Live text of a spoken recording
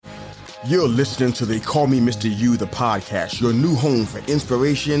You're listening to the Call Me Mr. You, the podcast, your new home for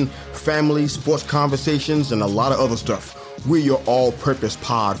inspiration, family, sports conversations, and a lot of other stuff. We're your all-purpose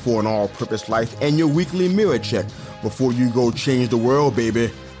pod for an all-purpose life and your weekly mirror check before you go change the world, baby.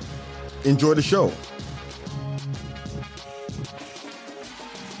 Enjoy the show.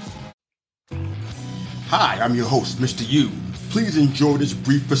 Hi, I'm your host, Mr. You. Please enjoy this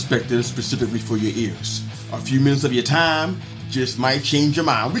brief perspective specifically for your ears. A few minutes of your time just might change your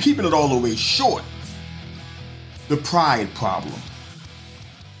mind. We're keeping it all the way short. The pride problem.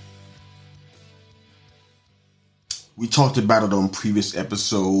 We talked about it on previous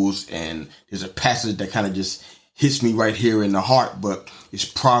episodes, and there's a passage that kind of just hits me right here in the heart, but it's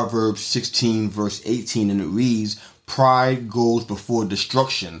Proverbs 16 verse 18, and it reads, "Pride goes before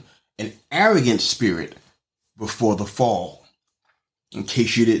destruction, an arrogant spirit before the fall." In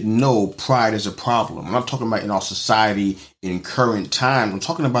case you didn't know, pride is a problem. I'm not talking about in our society in current time. I'm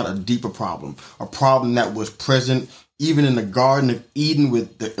talking about a deeper problem, a problem that was present even in the Garden of Eden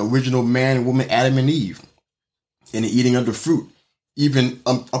with the original man and woman, Adam and Eve, and the eating of the fruit. Even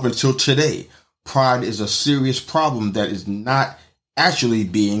up until today, pride is a serious problem that is not actually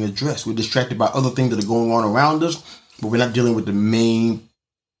being addressed. We're distracted by other things that are going on around us, but we're not dealing with the main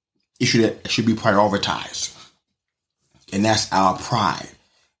issue that should be prioritized. And that's our pride.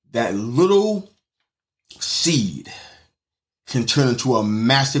 That little seed can turn into a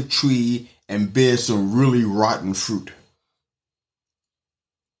massive tree and bear some really rotten fruit.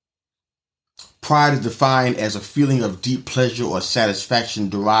 Pride is defined as a feeling of deep pleasure or satisfaction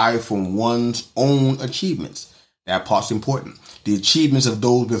derived from one's own achievements. That part's important. The achievements of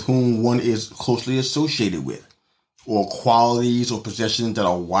those with whom one is closely associated with, or qualities or possessions that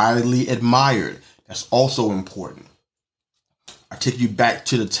are widely admired. That's also important. I take you back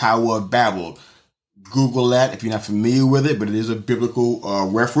to the Tower of Babel. Google that if you're not familiar with it, but it is a biblical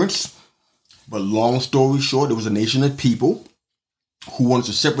reference. But long story short, there was a nation of people who wanted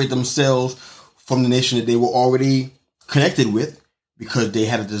to separate themselves from the nation that they were already connected with because they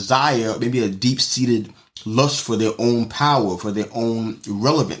had a desire, maybe a deep-seated lust for their own power, for their own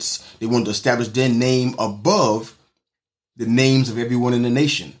relevance. They wanted to establish their name above the names of everyone in the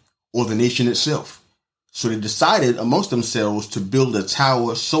nation or the nation itself. So they decided amongst themselves to build a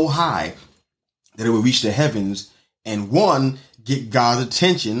tower so high that it would reach the heavens and one, get God's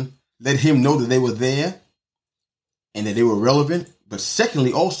attention, let him know that they were there and that they were relevant. But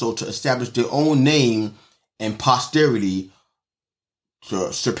secondly, also to establish their own name and posterity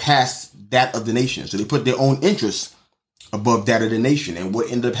to surpass that of the nation. So they put their own interests above that of the nation. And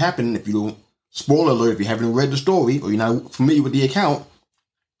what ended up happening, if you don't, spoiler alert, if you haven't read the story or you're not familiar with the account,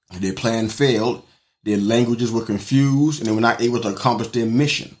 their plan failed. Their languages were confused and they were not able to accomplish their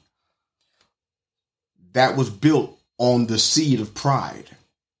mission. That was built on the seed of pride.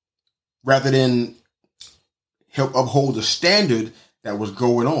 Rather than help uphold the standard that was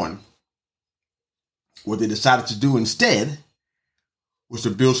going on, what they decided to do instead was to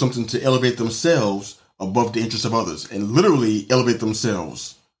build something to elevate themselves above the interests of others and literally elevate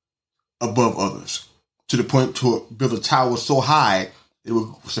themselves above others to the point to build a tower so high it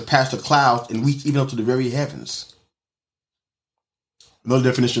will surpass the clouds and reach even up to the very heavens. Another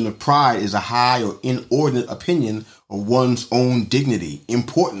definition of pride is a high or inordinate opinion of one's own dignity,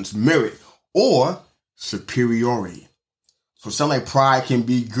 importance, merit, or superiority. So it sounds like pride can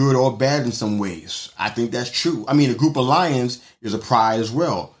be good or bad in some ways. I think that's true. I mean, a group of lions is a pride as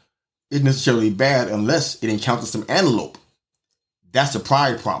well. It's necessarily bad unless it encounters some antelope. That's a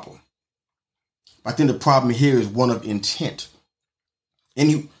pride problem. I think the problem here is one of intent.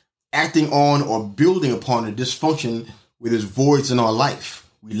 Any acting on or building upon a dysfunction where there's voids in our life.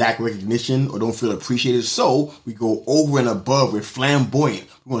 We lack recognition or don't feel appreciated, so we go over and above. We're flamboyant.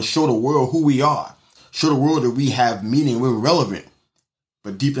 We want to show the world who we are. Show the world that we have meaning, we're relevant.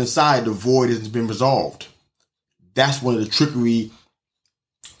 But deep inside, the void hasn't been resolved. That's one of the trickery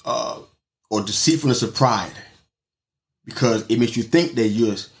or deceitfulness of pride. Because it makes you think that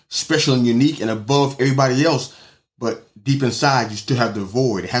you're special and unique and above everybody else, but deep inside, you still have the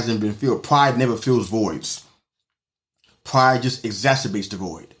void. It hasn't been filled. Pride never fills voids. Pride just exacerbates the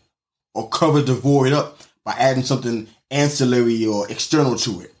void or covers the void up by adding something ancillary or external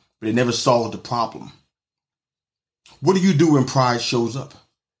to it, but it never solves the problem. What do you do when pride shows up?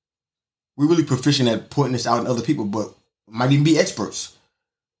 We're really proficient at pointing this out in other people, but might even be experts.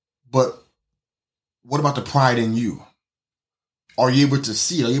 But what about the pride in you? Are you able to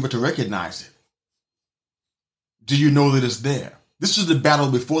see it? Are you able to recognize it? Do you know that it's there? This is the battle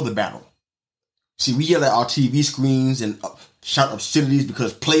before the battle. See, we yell at our TV screens and shout obscenities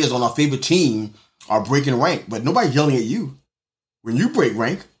because players on our favorite team are breaking rank, but nobody's yelling at you. When you break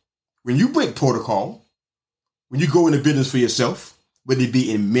rank, When you break protocol, when you go into business for yourself, whether it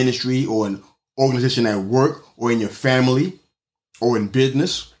be in ministry or an organization at work or in your family or in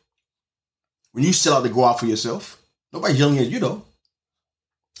business, when you set out to go out for yourself, nobody's yelling at you though.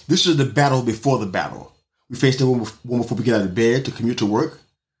 This is the battle before the battle. We face it one before we get out of bed to commute to work.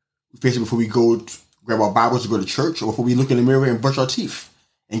 We face it before we go to grab our Bibles to go to church, or before we look in the mirror and brush our teeth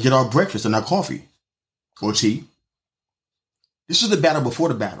and get our breakfast and our coffee or tea. This is the battle before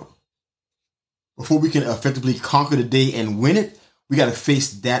the battle. Before we can effectively conquer the day and win it, we got to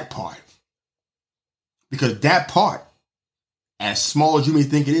face that part. Because that part, as small as you may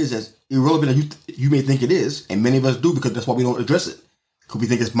think it is, as irrelevant as you may think it is, and many of us do because that's why we don't address it, because we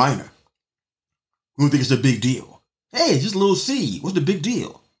think it's minor. We don't think it's a big deal. Hey, it's just a little seed. What's the big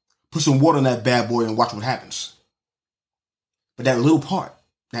deal? Put some water in that bad boy and watch what happens. But that little part,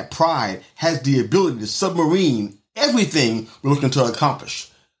 that pride, has the ability to submarine everything we're looking to accomplish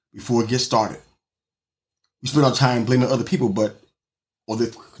before it gets started. We spend our time blaming other people, or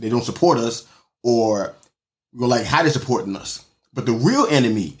they don't support us, or we're like, how they supporting us? But the real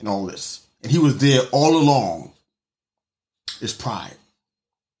enemy in all this, and he was there all along, is pride.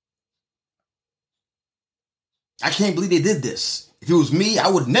 I can't believe they did this. If it was me, I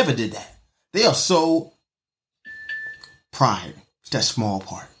would never did that. They are so pride. It's that small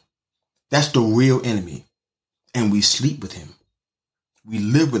part. That's the real enemy. And we sleep with him. We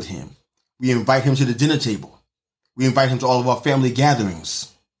live with him. We invite him to the dinner table. We invite him to all of our family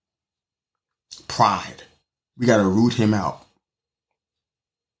gatherings. Pride. We got to root him out.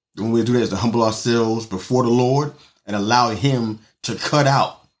 The only way to do that is to humble ourselves before the Lord and allow him to cut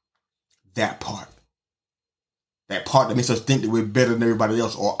out that part. That part that makes us think that we're better than everybody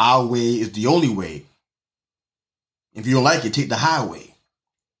else, or our way is the only way. If you don't like it, take the highway.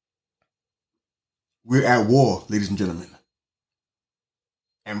 We're at war, ladies and gentlemen.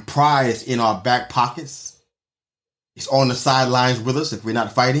 And pride is in our back pockets. It's on the sidelines with us if we're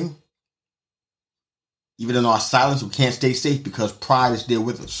not fighting. Even in our silence, we can't stay safe because pride is there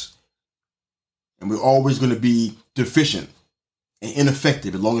with us. And we're always going to be deficient and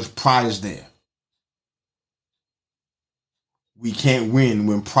ineffective as long as pride is there. We can't win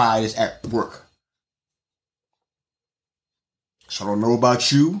when pride is at work. So I don't know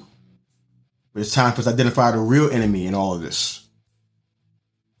about you, but it's time for us to identify the real enemy in all of this.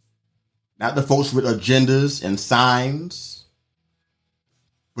 Not the folks with agendas and signs,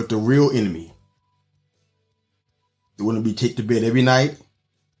 but the real enemy. The one that we take to bed every night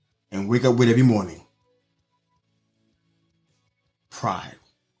and wake up with every morning. Pride.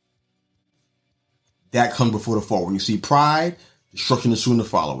 That comes before the fall. When you see pride, destruction is soon to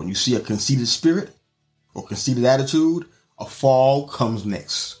follow. When you see a conceited spirit or conceited attitude, a fall comes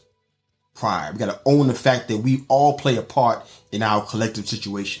next. Pride. We got to own the fact that we all play a part in our collective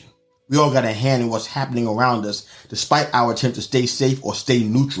situation. We all got a hand in what's happening around us, despite our attempt to stay safe or stay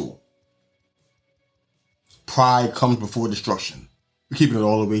neutral. Pride comes before destruction. We're keeping it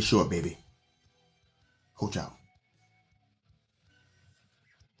all the way short, baby. Coach out.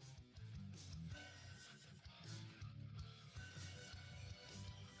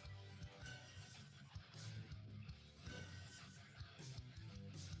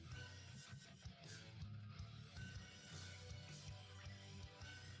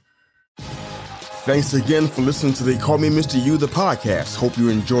 Thanks again for listening to the Call Me Mr. You, the podcast. Hope you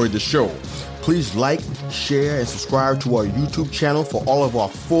enjoyed the show. Please like, share, and subscribe to our YouTube channel for all of our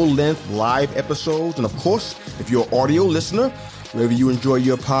full-length live episodes. And of course, if you're an audio listener, wherever you enjoy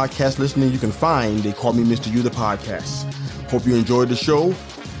your podcast listening, you can find the Call Me Mr. You, the podcast. Hope you enjoyed the show.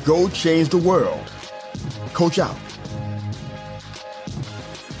 Go change the world. Coach out.